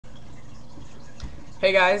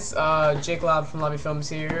Hey guys, Jake Lobb from LobbyFilms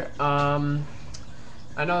here.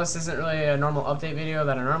 I know this isn't really a normal update video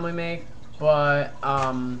that I normally make, but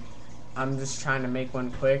I'm just trying to make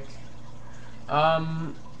one quick.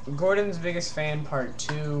 Gordon's Biggest Fan Part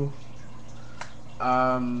 2.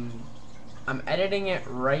 I'm editing it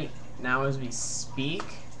right now as we speak,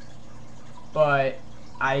 but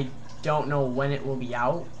I don't know when it will be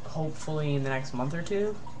out. Hopefully in the next month or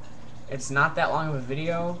two. It's not that long of a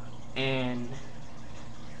video, and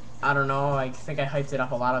I don't know, I think I hyped it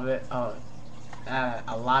up a lot of it,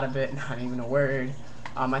 not even a word.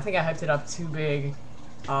 I think I hyped it up too big.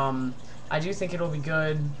 I do think it'll be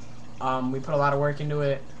good. We put a lot of work into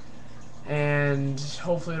it, and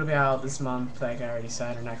hopefully it'll be out this month, like I already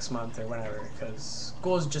said, or next month, or whatever, because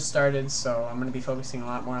school's just started, so I'm going to be focusing a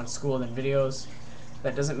lot more on school than videos.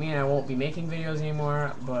 That doesn't mean I won't be making videos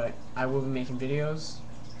anymore, but I will be making videos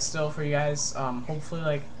still for you guys. Hopefully,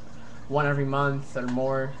 like, one every month or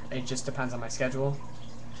more. It just depends on my schedule.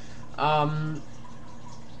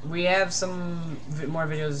 We have some more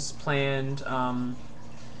videos planned.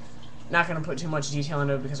 Not gonna put too much detail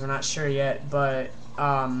into it because we're not sure yet, but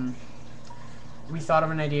we thought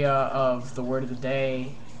of an idea of the word of the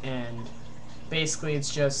day, and basically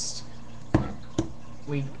it's just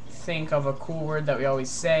we think of a cool word that we always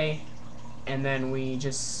say, and then we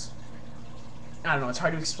just, I don't know, it's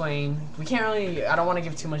hard to explain. We can't really, I don't want to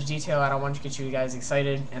give too much detail. I don't want to get you guys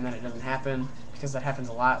excited and then it doesn't happen, because that happens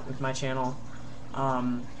a lot with my channel.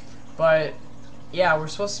 But yeah, we're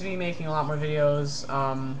supposed to be making a lot more videos.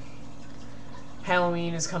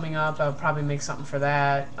 Halloween is coming up. I'll probably make something for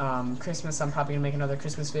that. Christmas, I'm probably going to make another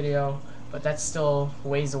Christmas video, but that's still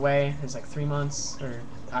ways away. It's like 3 months, or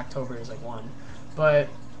October is like 1. But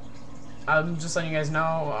I'm just letting you guys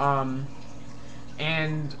know.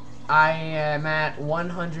 And I am at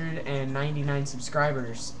 199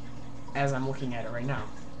 subscribers as I'm looking at it right now.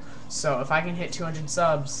 So if I can hit 200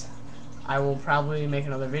 subs, I will probably make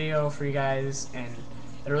another video for you guys, and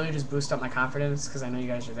it really just boosts up my confidence because I know you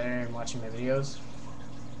guys are there and watching my videos.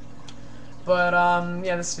 But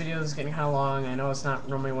yeah, this video is getting kind of long. I know it's not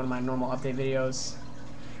normally one of my normal update videos,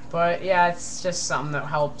 but yeah, it's just something that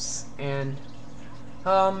helps. And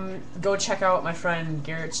go check out my friend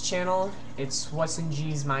Garrett's channel. It's What's in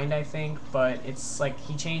G's Mind, I think, but it's like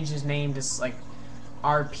he changed his name to like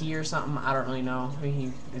RP or something. I don't really know. I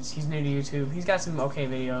mean, he's new to YouTube. He's got some okay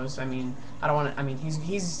videos. I mean, I don't want to. I mean,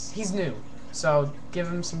 he's new, so give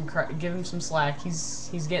him some slack. He's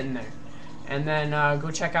getting there. And then go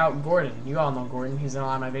check out Gordon. You all know Gordon. He's in a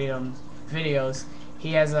lot of my videos.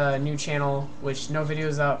 He has a new channel, which no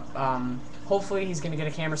videos up. Hopefully he's gonna get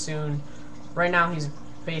a camera soon. Right now he's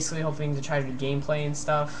basically hoping to try to do gameplay and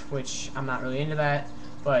stuff, which I'm not really into that,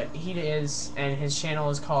 but he is, and his channel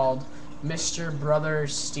is called Mr. Brother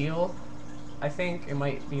Steel. I think it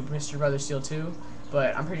might be Mr. Brother Steel 2,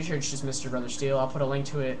 but I'm pretty sure it's just Mr. Brother Steel. I'll put a link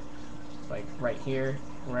to it like right here,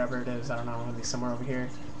 wherever it is. I don't know, maybe somewhere over here.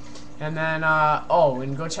 And then oh,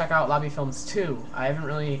 and go check out LobbyFilms 2. I haven't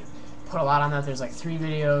really put a lot on that. There's like 3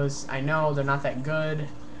 videos. I know they're not that good,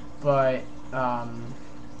 but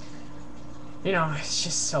you know, it's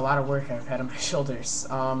just a lot of work I've had on my shoulders.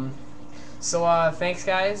 So thanks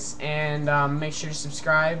guys, and make sure to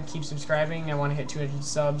subscribe. Keep subscribing. I want to hit 200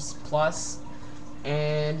 subs plus,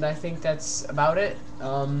 and I think that's about it.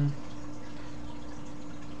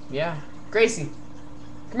 Yeah, Gracie,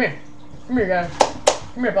 come here, guys,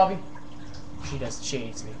 come here, Bobby. She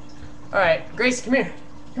hates me. All right, Gracie, come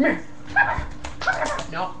here.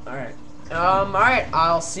 No, all right. Alright,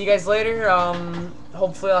 I'll see you guys later.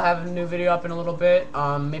 Hopefully I'll have a new video up in a little bit.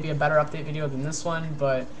 Maybe a better update video than this one,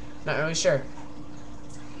 but not really sure.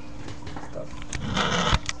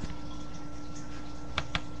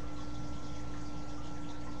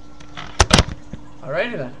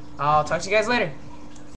 Alrighty then. I'll talk to you guys later.